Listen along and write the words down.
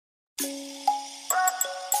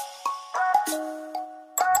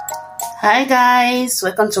Hi guys,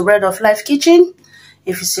 welcome to Bread of Life Kitchen.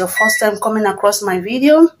 If it's your first time coming across my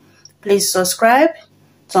video, please subscribe,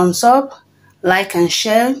 thumbs up, like and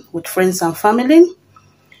share with friends and family.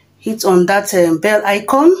 Hit on that bell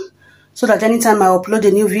icon so that anytime I upload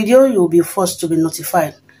a new video, you'll be first to be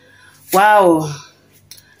notified. Wow,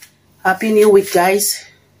 happy new week guys.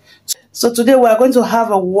 So today we are going to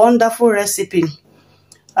have a wonderful recipe. We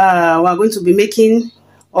are going to be making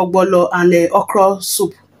Ogbono and okra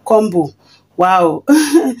soup combo. Wow,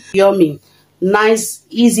 yummy, nice,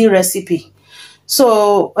 easy recipe.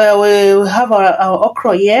 So we have our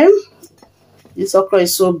okra here. This okra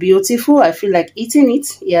is so beautiful. I feel like eating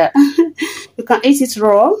it. Yeah, you can eat it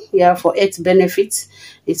raw. Yeah, for health benefits.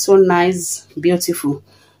 It's so nice, beautiful.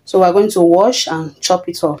 So we're going to wash and chop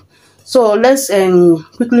it up. So let's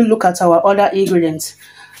quickly look at our other ingredients.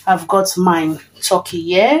 I've got my turkey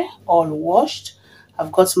here, all washed.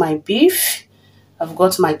 I've got my beef. I've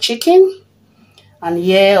got my chicken. And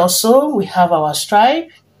here also we have our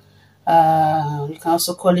stripe. You can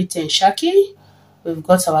also call it shaki. We've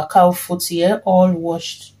got our cow foot here, all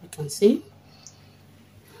washed, you can see.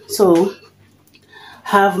 So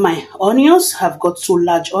have my onions. I've got 2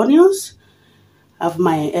 large onions. Have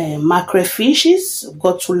my mackerel fishes. I've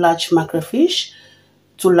got 2 large mackerel fish.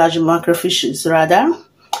 2 large mackerel fishes rather.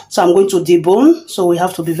 So I'm going to debone. So we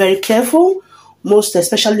have to be very careful, most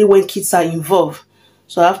especially when kids are involved.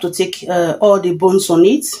 So I have to take all the bones on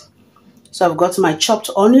it. So I've got my chopped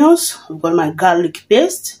onions. I've got my garlic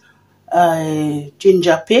paste,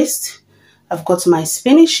 ginger paste. I've got my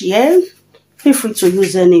spinach here. Feel free to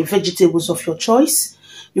use any vegetables of your choice.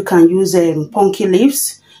 You can use pumpkin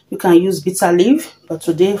leaves. You can use bitter leaf. But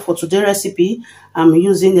today, for today's recipe, I'm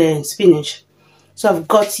using spinach. So I've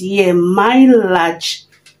got here my large,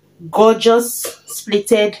 gorgeous,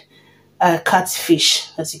 splitted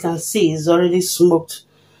catfish. As you can see, it's already smoked.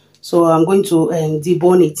 So I'm going to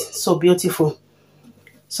debone it. So beautiful.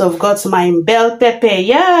 So I've got my bell pepper.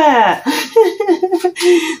 Yeah,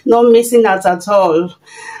 not missing out at all.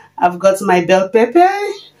 I've got my bell pepper.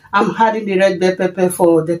 I'm adding the red bell pepper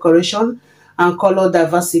for decoration and color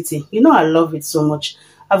diversity. You know I love it so much.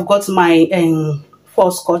 I've got my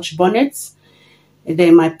 4 scotch bonnets. And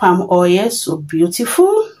then my palm oil. So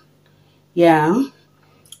beautiful. Yeah.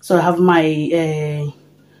 So I have my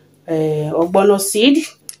Ogbono seed.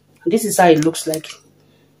 This is how it looks like.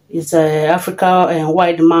 It's Africa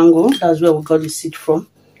white mango. That's where we got the seed from.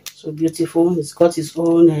 So beautiful. It's got its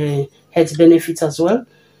own health benefits as well.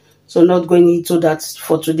 So not going into that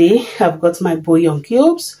for today. I've got my bouillon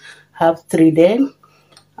cubes. I have 3 there.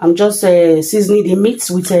 I'm just seasoning the meat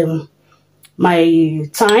with my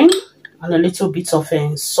thyme and a little bit of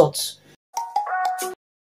salt.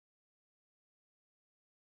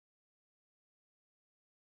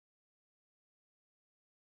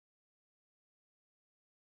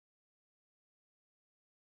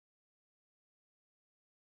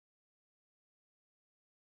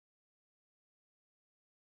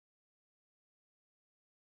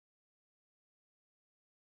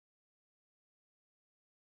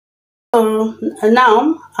 So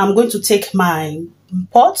now I'm going to take my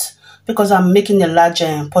pot because I'm making a large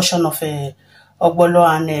portion of ogbono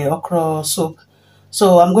and okra soup.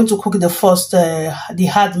 So I'm going to cook the first, the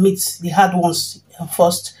hard meat, the hard ones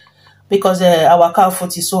first, because our cow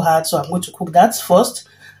foot is so hard. So I'm going to cook that first,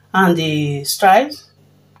 and the stripe,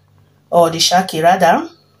 or the shaki rather,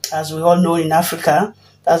 as we all know in Africa,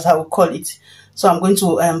 that's how we call it. So I'm going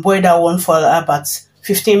to boil that one for about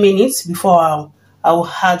 15 minutes before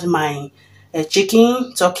I'll add my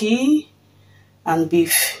chicken, turkey, and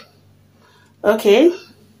beef. Okay.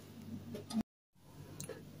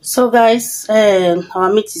 So guys,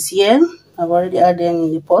 our meat is here. I've already added them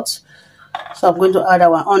in the pot. So I'm going to add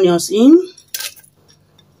our onions in.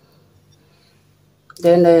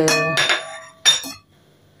 Then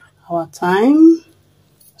our thyme,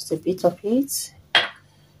 just a bit of it.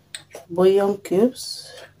 Bouillon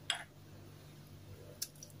cubes.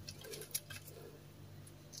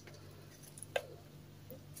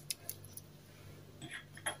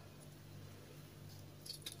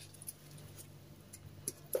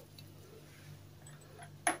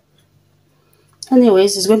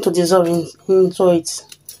 Anyways, it's going to dissolve into it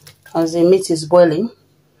as the meat is boiling.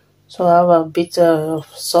 So I have a bit of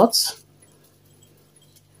salt.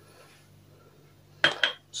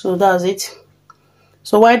 So that's it.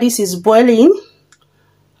 So while this is boiling,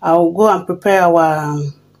 I'll go and prepare our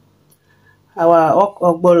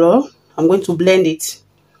ogbono. I'm going to blend it.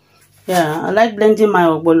 Yeah, I like blending my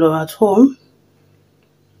ogbono at home,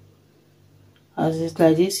 as it's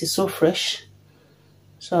like this. It's so fresh.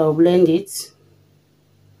 So I'll blend it.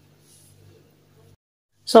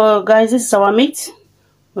 So guys, this is our meat.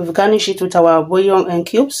 We've garnished it with our bouillon and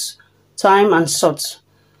cubes, thyme and salt.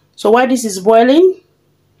 So while this is boiling,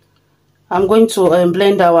 I'm going to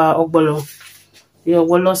blend our ogbono, the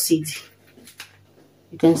ogbono seed.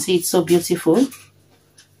 You can see it's so beautiful.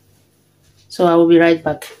 So I will be right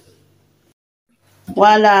back.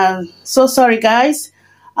 Well, so sorry guys,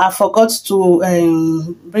 I forgot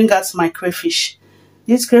to bring out my crayfish.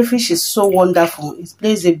 This crayfish is so wonderful. It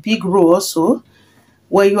plays a big role also.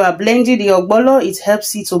 When you are blending the ogbono, it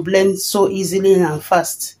helps you to blend so easily and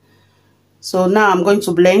fast. So now I'm going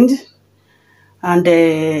to blend, and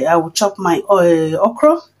I will chop my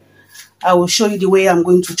okra. I will show you the way I'm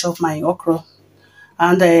going to chop my okra.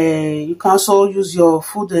 And you can also use your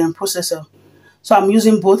food processor. So I'm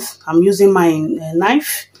using both. I'm using my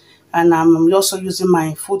knife, and I'm also using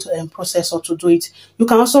my food processor to do it. You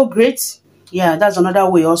can also grate. Yeah, that's another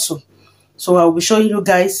way also. So I'll be showing you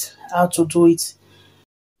guys how to do it.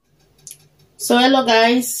 So hello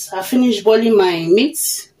guys, I finished boiling my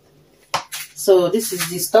meat. So this is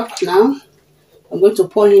the stock now. I'm going to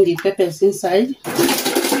pour in the peppers inside.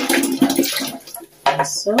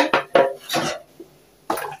 So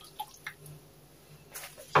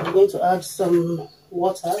I'm going to add some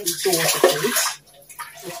water, little water to it,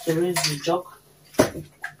 just to raise the jug.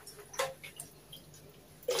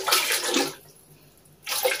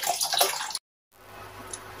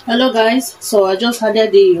 Hello guys, so I just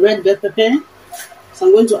added the red bell pepper. So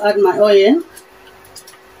I'm going to add my oil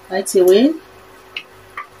right away.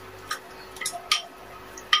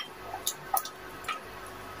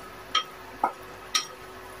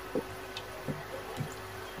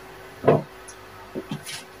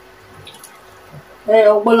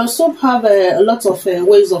 Ogbono soup have a lot of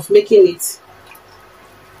ways of making it.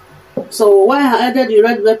 So why I added the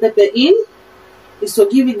red bell pepper in is to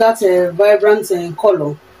give it that vibrant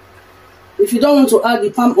color. If you don't want to add the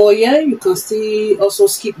palm oil, you can still also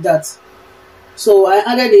skip that. So I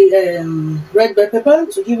added the red bell pepper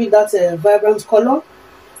to give it that vibrant color.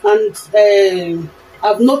 And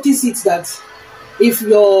I've noticed it that if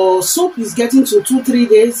your soup is getting to 2-3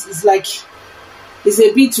 days, it's like it's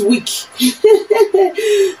a bit weak.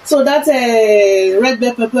 So that red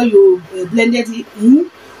bell pepper you blended it in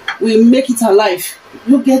will make it alive.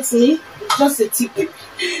 You get me? Just a tip.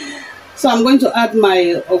 So I'm going to add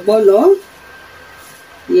my ogbono.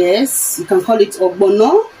 Yes, you can call it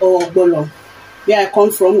ogbono or ogbono. Where I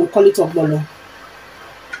come from, we call it ogbono.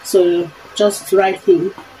 So just right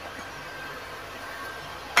in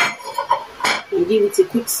and give it a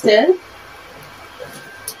quick stir.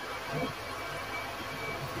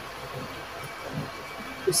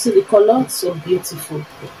 You see the color? So beautiful.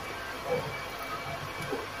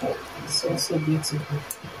 So beautiful.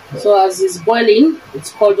 So as it's boiling,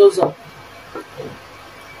 it curdles up.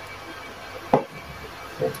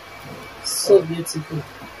 So beautiful.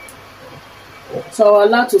 So I'll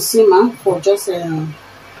allow to simmer for just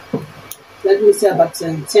let me say about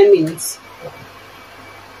 10 minutes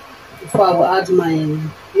before I will add my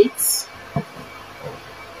meat.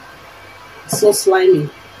 So slimy.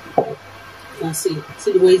 You can see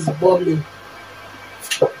the way it's bubbling.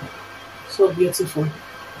 So beautiful.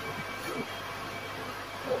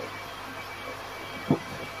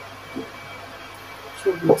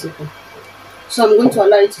 So beautiful. So I'm going to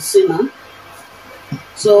allow it to simmer.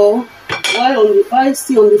 So while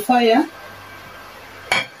still on the fire,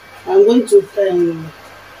 I'm going to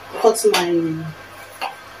cut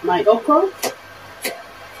my okra.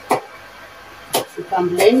 You can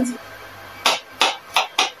blend.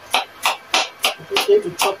 I'm just going to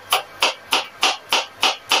chop.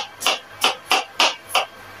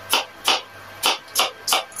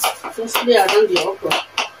 Just play around the okra.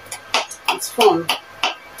 It's fun.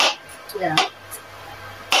 Yeah.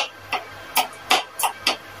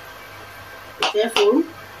 Be careful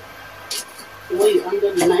the way you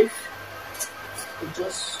handle the knife. You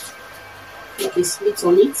just make a slit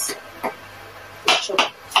on it. You chop.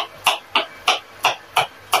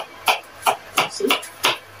 See?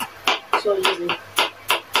 So easy.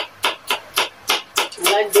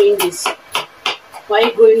 I like doing this.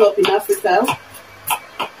 While growing up in Africa,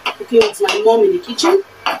 cooking with my mom in the kitchen,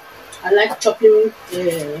 I like chopping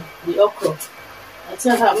the okra. I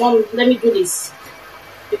tell her, Mom, let me do this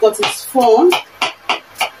because it's fun.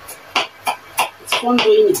 It's fun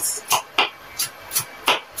doing it.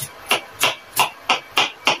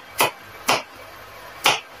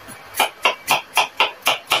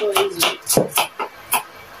 So easy.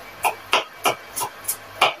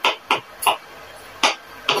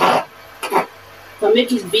 You can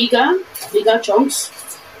make it bigger chunks.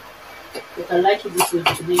 But I like it this way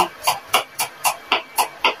today.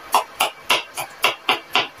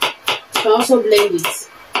 can also blend it.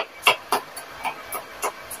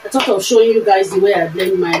 I thought of showing you guys the way I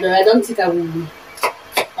blend mine. I don't think I will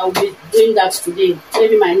be doing that today.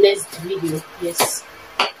 Maybe my next video. Yes.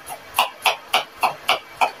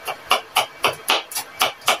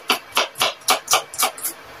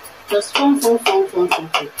 Just form. It's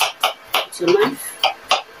a knife.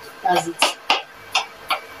 That's it.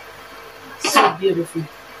 So beautiful.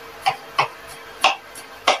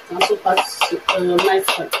 Also pass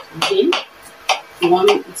knife again. You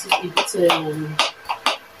want it a bit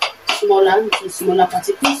smaller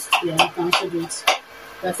particles. Yeah, you can also do it.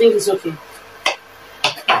 But I think it's okay.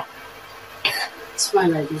 It's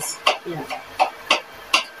fine like this. Yeah.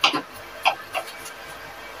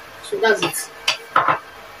 So that's it.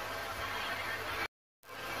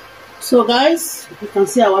 So guys, you can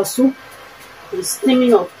see our soup is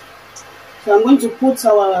steaming up. So I'm going to put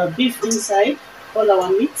our beef inside, all our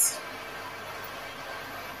meat,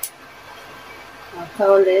 our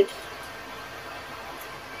cow leg,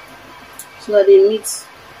 so that the meat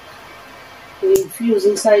will infuse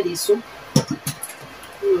inside the soup.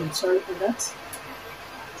 Sorry for that.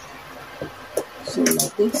 So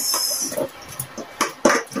like this.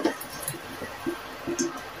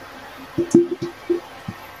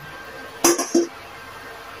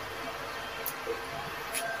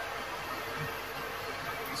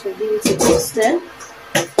 So give it a good stir.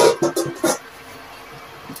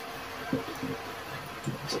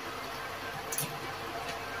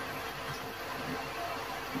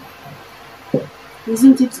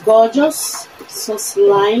 Isn't it gorgeous? So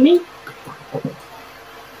slimy.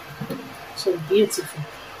 So beautiful.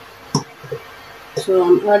 So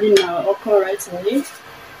I'm adding our okra right away.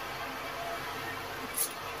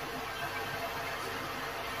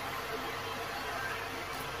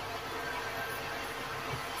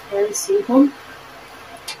 Very simple.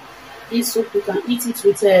 This soup you can eat it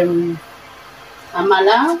with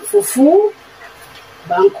amala, fufu,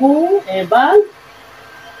 banku, eba,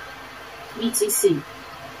 etc.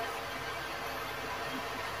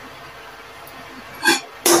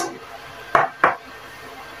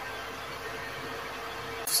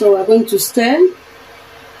 So we're going to stir.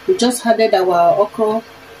 We just added our okra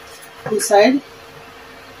inside.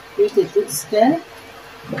 Give it a good stir.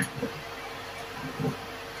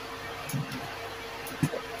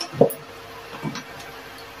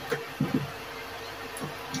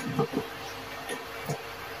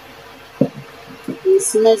 It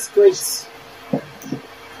smells great.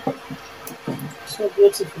 So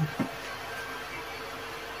beautiful.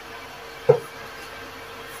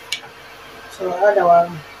 So I add our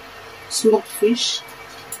smoked fish.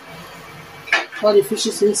 All the fish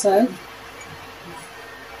is inside.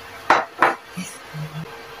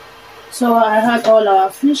 So I had all our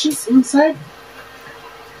fishes inside.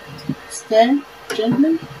 Stir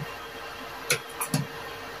gently.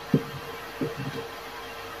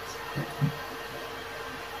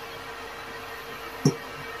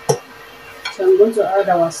 So I'm going to add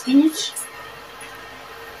our spinach.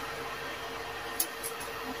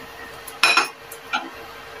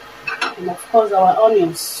 And of course our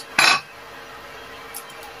onions.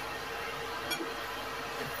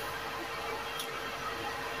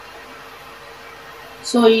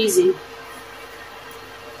 So easy.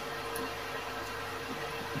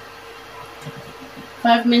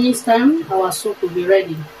 Five minutes time, our soup will be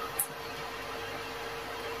ready.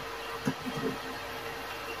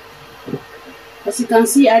 As you can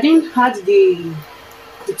see, I didn't add the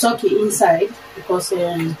turkey inside because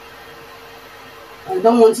I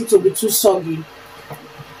don't want it to be too soggy.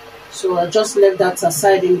 So I just left that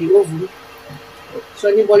aside in the oven. So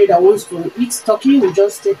anybody that wants to eat turkey will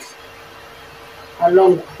just take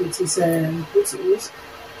along with his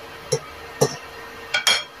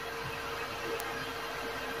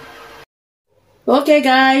Okay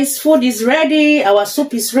guys, food is ready. Our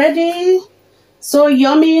soup is ready. So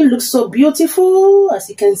yummy, looks so beautiful as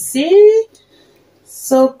you can see.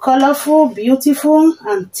 So colorful, beautiful,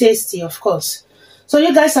 and tasty, of course. So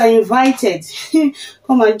you guys are invited.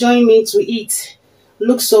 Come and join me to eat.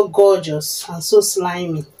 Looks so gorgeous and so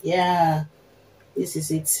slimy. Yeah, this is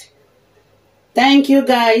it. Thank you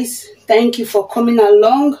guys. Thank you for coming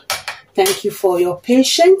along. Thank you for your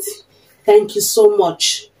patience. Thank you so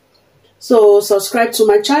much. So subscribe to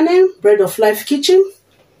my channel, Bread of Life Kitchen.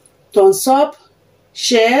 Thumbs up,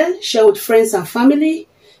 share with friends and family.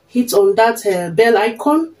 Hit on that bell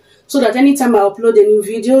icon so that anytime I upload a new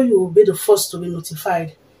video, you will be the first to be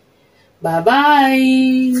notified. Bye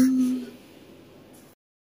bye.